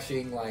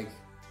 refreshing like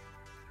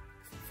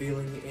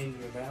feeling in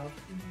your mouth.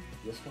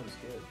 This one's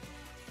good.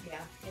 Yeah,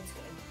 it's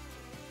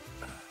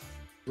good.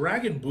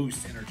 Dragon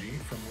Boost Energy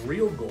from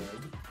Real Gold.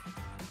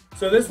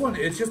 So this one,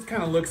 it just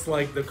kind of looks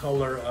like the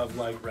color of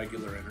like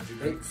regular energy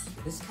drinks.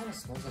 This kind of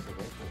smells like a Red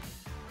Bull.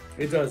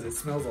 It does. It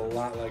smells a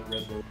lot like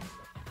Red Bull.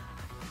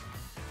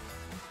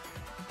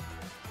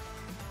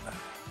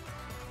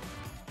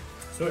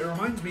 So it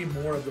reminds me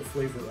more of the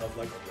flavor of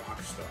like a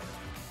Rockstar.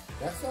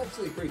 That's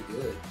actually pretty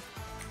good.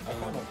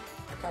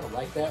 I kind of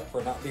like that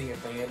for not being a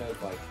fan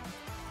of like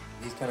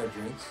these kind of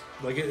drinks.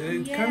 Like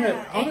it Yeah, kind of,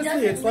 it honestly,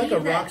 doesn't it's like a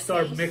leave that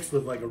Rockstar taste. mixed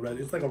with like a red.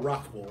 It's like a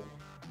Rock Bowl.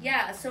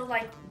 Yeah, so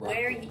like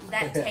where Right.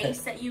 that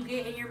taste that you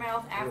get in your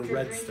mouth after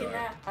Red drinking Star.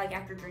 that, like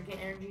after drinking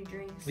energy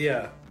drinks.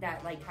 Yeah.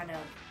 That like kind of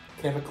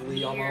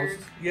Chemically weird. almost.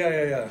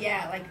 Yeah.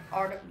 Yeah, like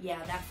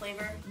that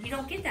flavor. You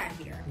don't get that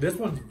here. This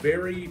one's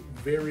very,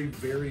 very,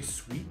 very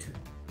sweet.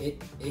 But it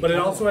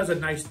kinda- also has a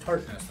nice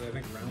tartness that I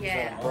think rounds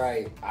Yeah. that off.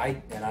 Right.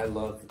 I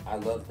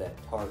love that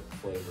tart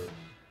flavor.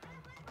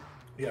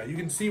 Yeah, you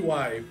can see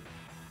why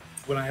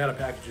when I had a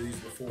package of these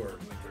before,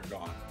 like they're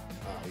gone.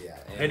 Oh yeah.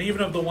 And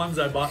even of the ones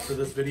I bought for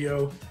this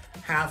video,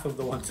 half of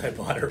the ones I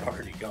bought are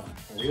already gone.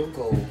 Real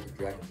Gold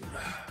Dragon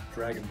Boost.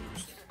 Dragon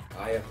Boost.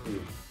 I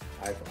approve.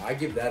 I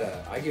give that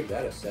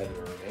a 7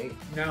 or an 8.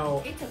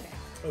 Now, It's okay.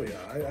 oh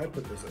yeah, I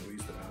put this at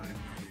least a 9.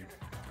 Maybe.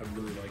 I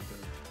really like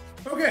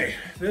this. Okay,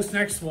 this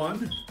next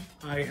one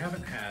I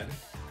haven't had,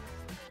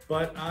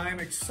 but I'm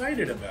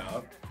excited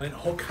about. In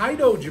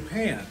Hokkaido,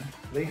 Japan,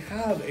 they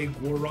have a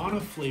guarana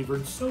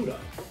flavored soda.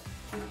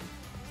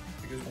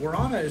 Because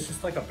guarana is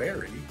just like a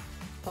berry.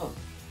 Huh.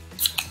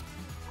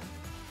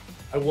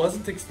 I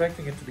wasn't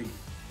expecting it to be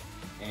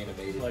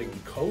Animated.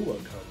 like cola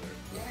colored.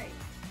 Right.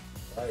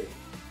 Right.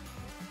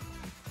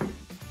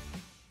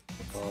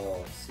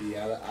 Oh, see,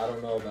 I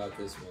don't know about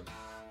this one.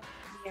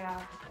 Yeah.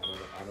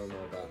 I don't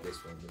know about this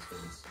one. This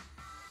one's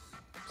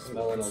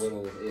smelling a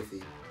little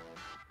iffy.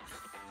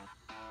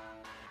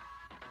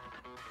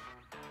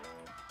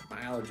 My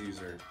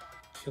allergies are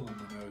killing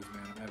my nose,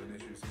 man. I'm having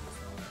issues even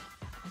smelling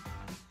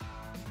it.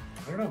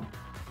 I don't know.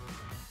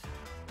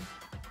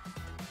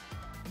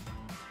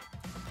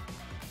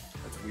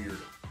 That's weird.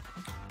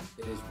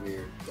 It is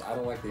weird. I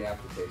don't like the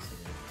aftertaste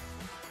in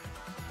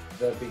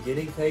it. The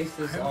beginning taste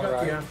I is haven't got the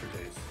alright.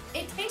 aftertaste.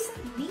 It tastes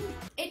like meat.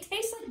 It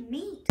tastes like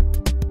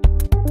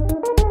meat.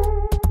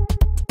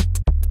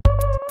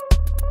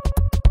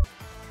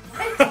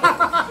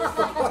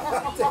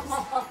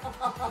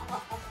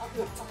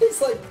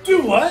 It's like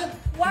Do what?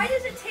 Why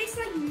does it taste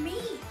like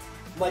meat?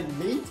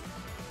 meat.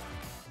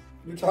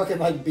 You're talking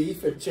like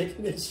beef and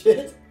chicken and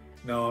shit.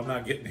 No, I'm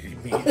not getting any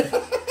meat.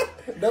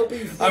 No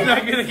beef. I'm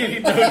not getting any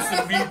notes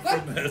of meat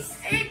from this.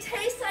 It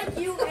tastes like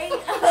you ate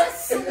a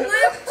Slim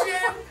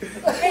Jim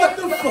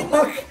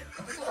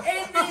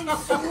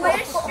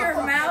squish your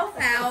mouth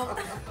out.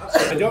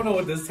 I don't know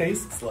what this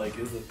tastes like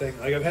is the thing.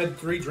 Like I've had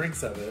 3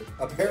 drinks of it.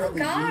 Apparently,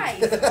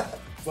 guys,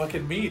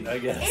 fucking meat, I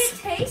guess. it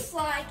tastes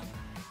like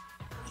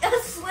a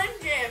Slim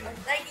Jim.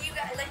 Like you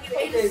got, like you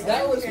ate a Slim Jim.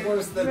 That was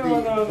worse than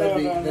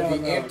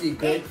the empty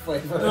grape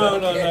flavor. No,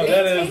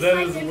 that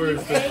is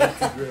worse than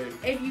empty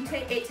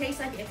grape. It tastes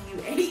like if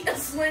you ate a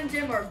Slim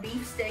Jim or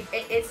beef stick.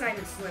 It's not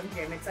even Slim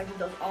Jim. It's like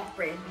those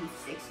off-brand beef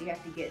sticks you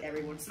have to get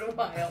every once in a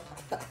while.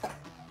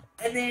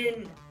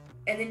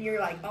 And then you're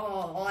like,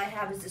 oh, all I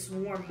have is this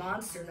warm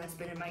monster that's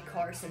been in my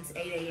car since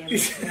 8 a.m.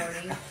 this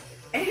morning.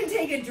 And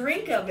take a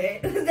drink of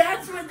it.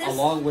 That's what this.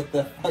 Along with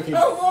the fucking.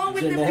 Along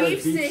with the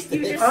beef stick,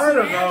 you just. I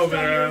don't know, smashed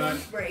on your man.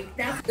 lunch break.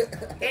 That's.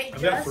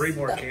 I've got 3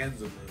 more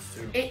cans of this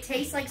too. It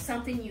tastes like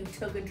something you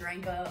took a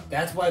drink of.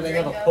 That's why they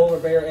have a polar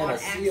bear and a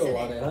seal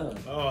on it, huh?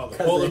 Oh, the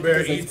polar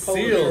bear eats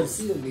seals.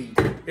 Seal meat.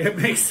 It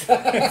makes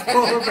sense.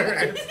 Polar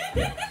bear.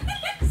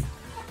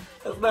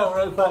 That's not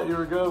where I thought you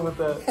were going with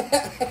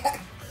that.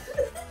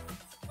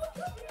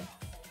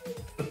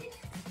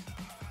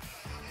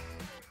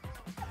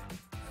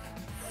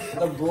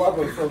 The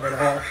blubber from it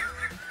all.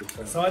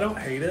 So I don't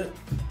hate it.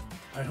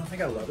 I don't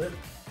think I love it.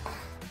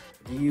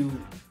 Do you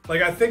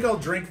Like, I think I'll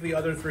drink the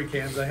other 3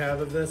 cans I have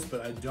of this,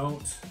 but I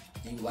don't.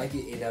 do you like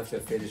it enough to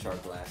finish our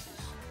glasses?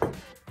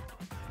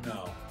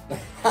 No.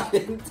 I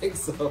didn't think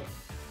so.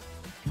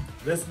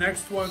 This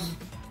next one,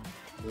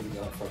 Moving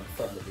on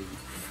from the meat.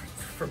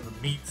 from the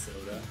meat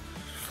soda.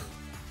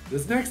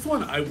 This next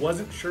one, I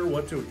wasn't sure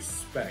what to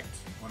expect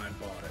when I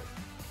bought it.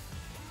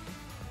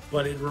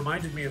 But it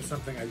reminded me of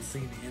something I'd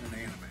seen in an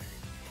anime.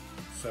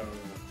 So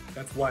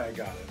that's why I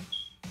got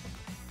it.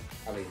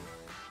 I mean,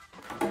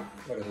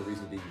 what other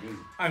reason do you do?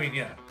 I mean,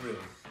 yeah, really.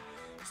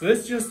 So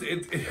this just,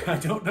 I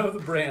don't know the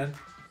brand.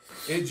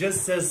 It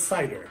just says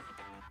cider.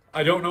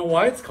 I don't know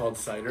why it's called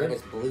cider. And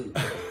it's blue.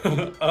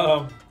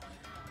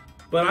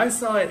 But I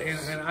saw it,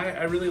 and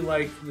I really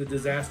like The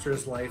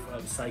Disastrous Life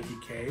of Psyche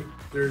K.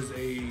 There's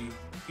a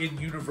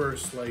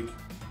in-universe, like,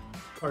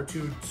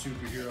 cartoon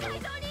superhero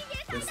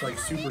that's like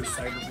Super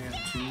Cider Man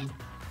 2.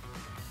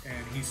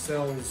 And he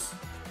sells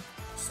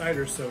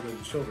cider soda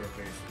to children,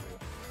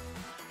 basically.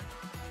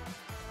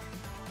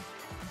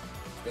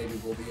 Maybe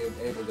we'll be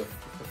able to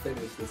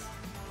finish this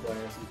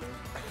glass, you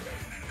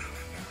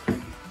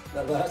think?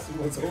 That last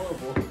one was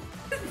horrible.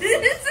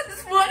 This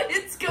is what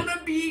it's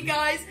gonna be,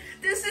 guys.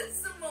 This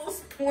is the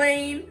most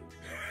plain,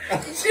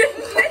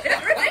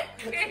 generic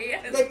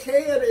can. The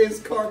can is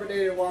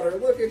carbonated water.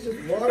 Look, it's just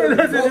water and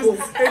It bubbles.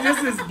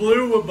 just is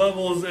blue with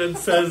bubbles and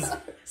says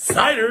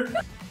cider.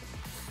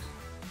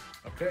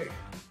 Okay,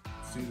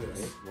 let's do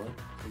this. 1, 2,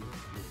 3.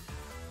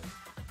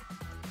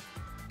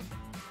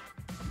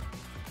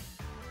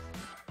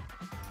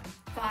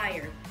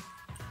 Fire.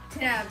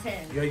 10 out of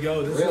 10.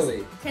 Yo, this Really?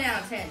 is... 10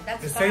 out of 10.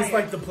 That's It fire. tastes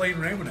like the plain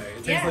Ramune. It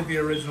tastes Yeah. like the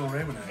original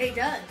Ramune. It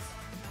does.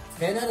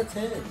 10 out of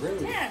 10, really?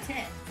 10 out of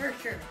 10, for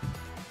sure.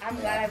 I'm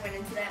glad I went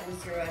into that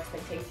with 0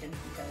 expectations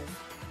because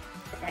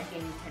that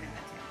gave me 10 out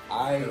of 10.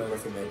 I Yeah, that's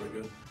recommend really it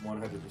good.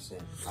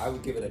 100%. I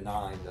would give it a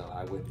 9, though.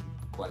 I wouldn't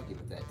quite give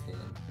it that 10.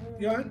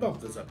 Yeah, I'd bump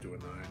this up to a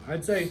 9.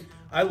 I'd say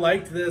I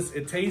liked this.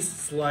 It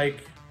tastes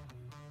like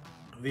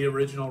the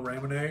original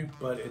Ramune,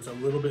 but it's a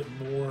little bit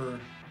more...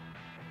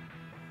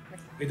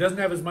 It doesn't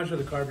have as much of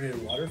the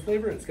carbonated water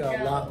flavor. It's got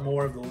a lot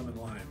more of the lemon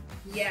lime.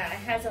 Yeah, it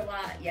has a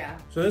lot, yeah.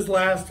 So this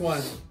last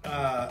one,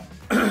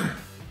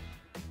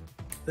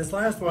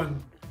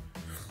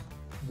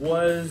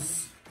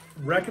 was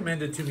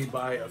recommended to me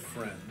by a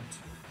friend,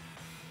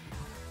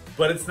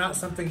 but it's not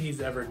something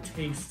he's ever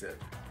tasted.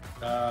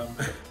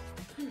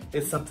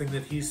 It's something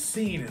that he's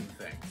seen in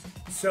things.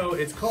 So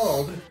it's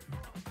called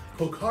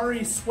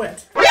Pocari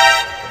Sweat.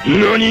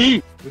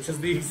 NANI?! Which is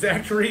the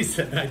exact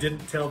reason I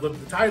didn't tell them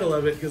the title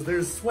of it, because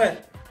there's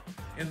sweat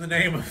in the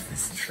name of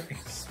this drink.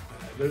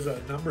 There's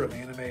a number of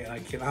anime, and I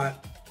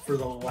cannot, for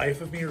the life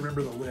of me,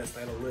 remember the list.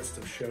 I had a list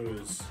of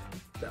shows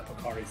that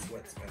Pocari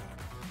Sweat's been on.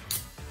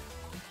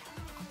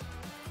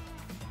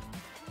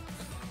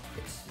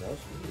 It smells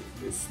really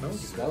good. It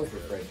smells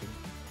refreshing.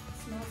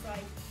 It smells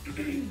like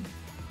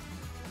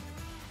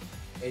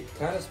It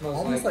kind of smells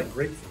almost like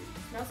grapefruit.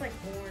 smells like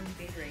orange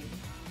Gatorade.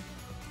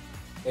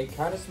 It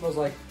kind of smells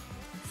like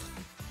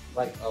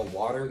a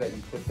water that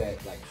you put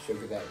that like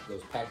sugar, that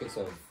those packets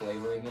of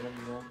flavoring in them,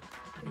 you know.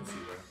 I can see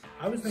that.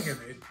 I was thinking,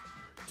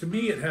 to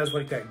me, it has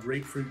like that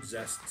grapefruit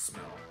zest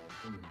smell.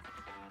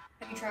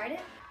 Have you tried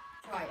it?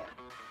 Try it.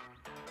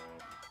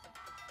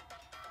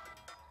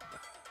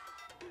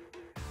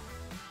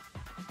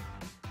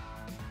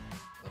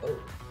 Oh.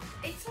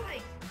 It's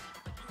like,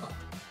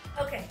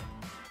 okay.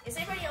 Is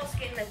anybody else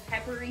getting the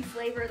peppery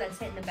flavor that's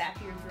hitting the back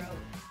of your throat?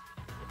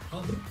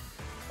 Huh?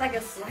 Like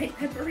a slight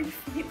peppery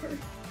flavor.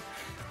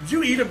 Did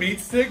you eat a meat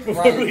stick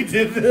before Right. we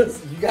did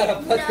this? You got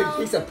a fucking No.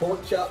 piece of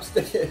pork chop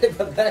sticking in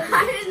the back of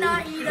I your did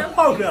not eat a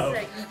Oh, meat no.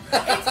 stick. It's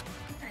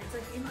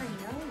like in my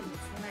nose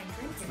when I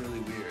drink It's it. really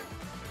weird.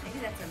 Maybe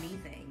that's a me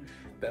thing.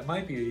 That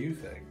might be a you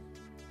thing.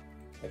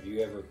 Have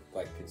you ever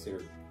like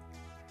considered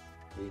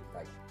being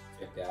like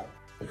checked out?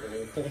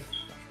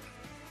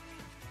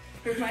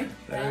 For my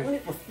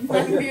palate?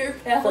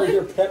 For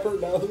your pepper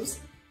nose?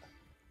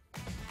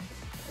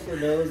 Pepper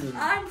nose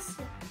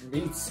and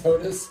meat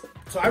sodas.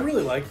 So I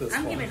really like this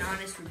I'm one. giving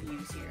honest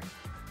reviews here.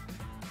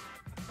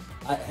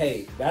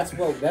 Hey, that's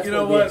what we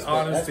expect.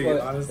 Honesty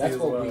That's is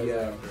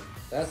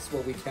that's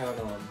what we count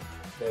on,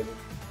 baby.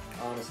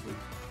 Honesty.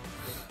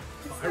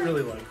 I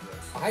really like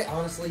this. I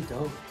honestly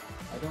don't.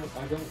 I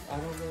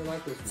don't really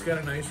like this one. It's got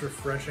a nice,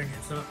 refreshing.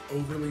 It's not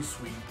overly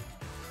sweet.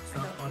 It's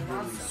not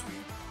unduly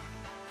sweet.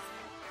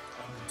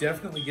 I'm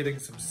definitely getting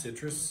some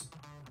citrus.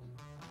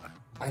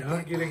 I'm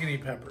not getting any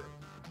pepper.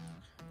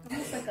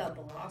 Almost like a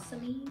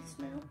blossomy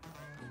smell.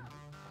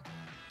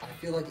 I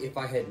feel like if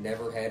I had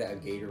never had a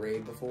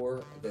Gatorade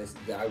before,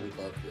 I would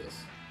love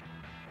this.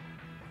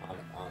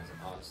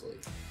 Honestly.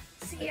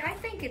 See, I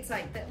think it's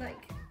like that.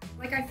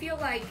 Like I feel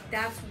like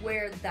that's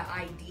where the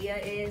idea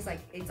is. Like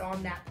it's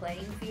on that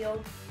playing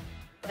field,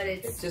 but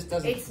it just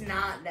doesn't. It's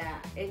not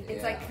that.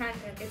 It's like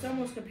it's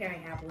almost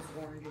comparing apples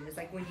to oranges.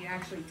 Like when you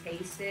actually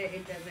taste it,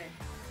 it doesn't.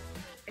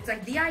 It's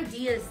like the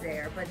idea is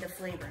there, but the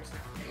flavor is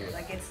not there.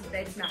 Like it's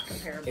not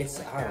comparable.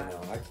 I don't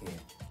know. I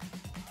can't.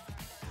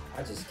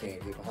 I just can't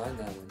get behind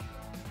that one.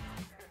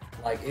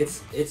 Like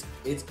it's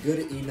good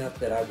enough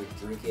that I would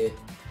drink it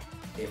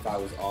if I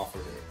was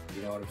offered it.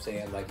 You know what I'm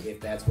saying? Like if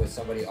that's what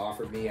somebody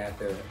offered me at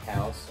their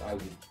house, I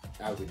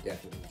would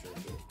definitely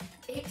drink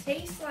it. It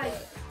tastes like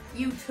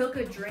you took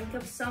a drink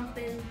of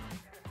something,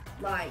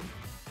 like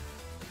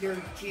your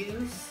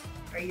juice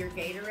or your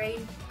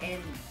Gatorade,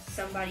 and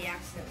somebody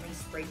accidentally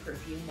sprayed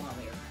perfume while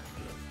they were around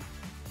you,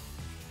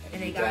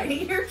 and they got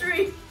in your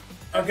drink.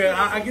 Okay,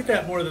 I get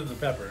that more than the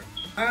pepper.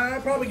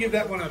 I'd probably give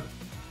that one an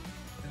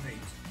 8.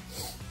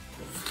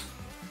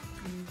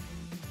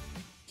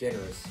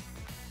 Generous.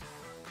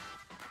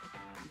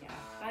 Yeah,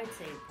 I'd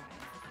say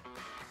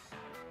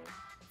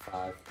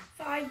 5.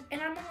 5,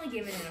 and I'm only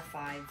giving it a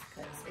 5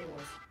 because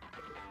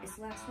it's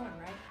the last one,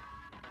 right?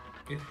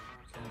 Yeah,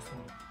 it's the last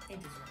one. It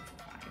deserves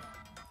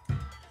a 5.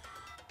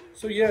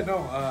 So yeah, no,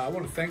 I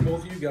want to thank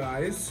both of you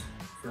guys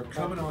for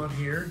coming on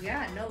here.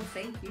 Yeah, no,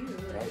 thank you.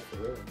 Right, for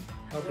real.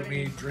 Helping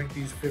me drink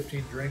these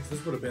 15 drinks.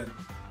 This would have been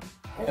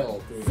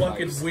Hell, dude,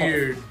 fucking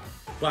weird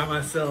by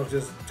myself,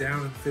 just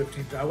down in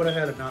 15. I would have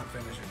had to not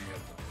finish any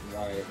of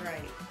them.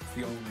 Right. It's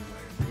the only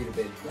way. You'd have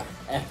been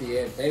at the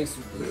end. Thanks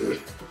for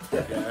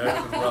Yeah, that would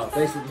have been rough.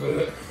 Thanks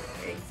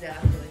for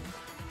Exactly.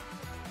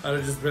 I'd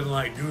have just been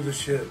like, do the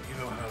shit. You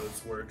know how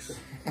this works.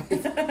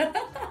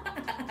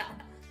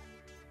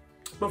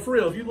 But for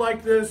real, if you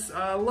like this,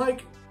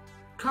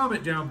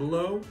 comment down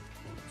below,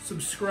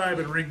 subscribe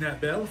and ring that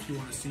bell if you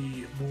want to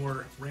see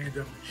more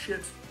random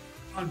shit,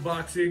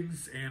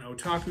 unboxings and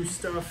otaku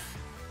stuff,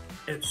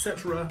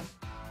 etc.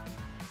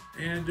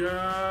 And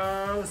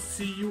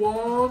see you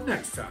all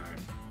next time.